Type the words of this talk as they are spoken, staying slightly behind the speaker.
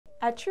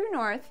At True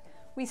North,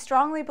 we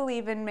strongly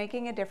believe in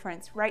making a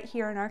difference right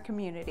here in our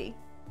community.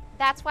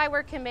 That's why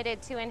we're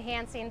committed to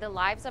enhancing the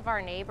lives of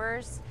our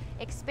neighbors,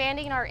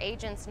 expanding our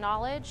agents'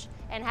 knowledge,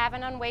 and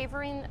having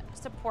unwavering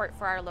support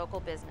for our local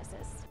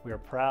businesses. We are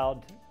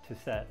proud to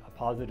set a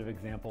positive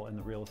example in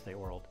the real estate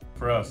world.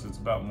 For us, it's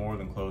about more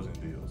than closing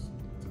deals.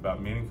 It's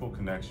about meaningful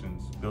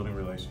connections, building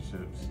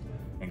relationships,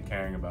 and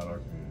caring about our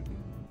community.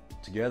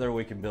 Together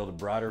we can build a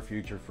brighter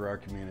future for our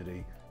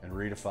community and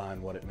redefine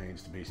what it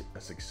means to be a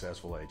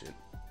successful agent.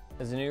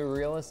 As a new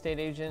real estate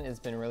agent, it's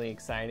been really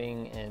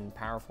exciting and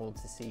powerful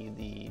to see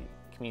the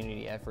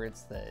community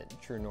efforts that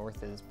True North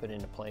has put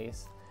into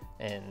place.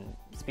 And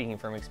speaking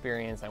from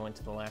experience, I went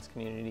to the last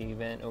community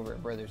event over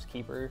at Brothers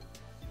Keepers,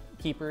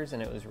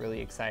 and it was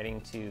really exciting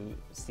to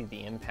see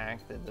the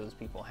impact that those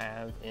people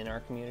have in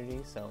our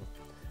community. So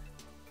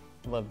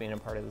I love being a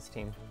part of this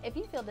team. If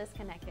you feel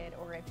disconnected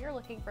or if you're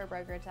looking for a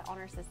brokerage that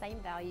honors the same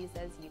values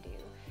as you do,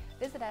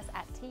 visit us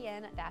at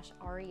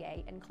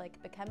TN-REA and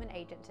click Become an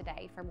Agent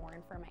today for more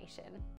information.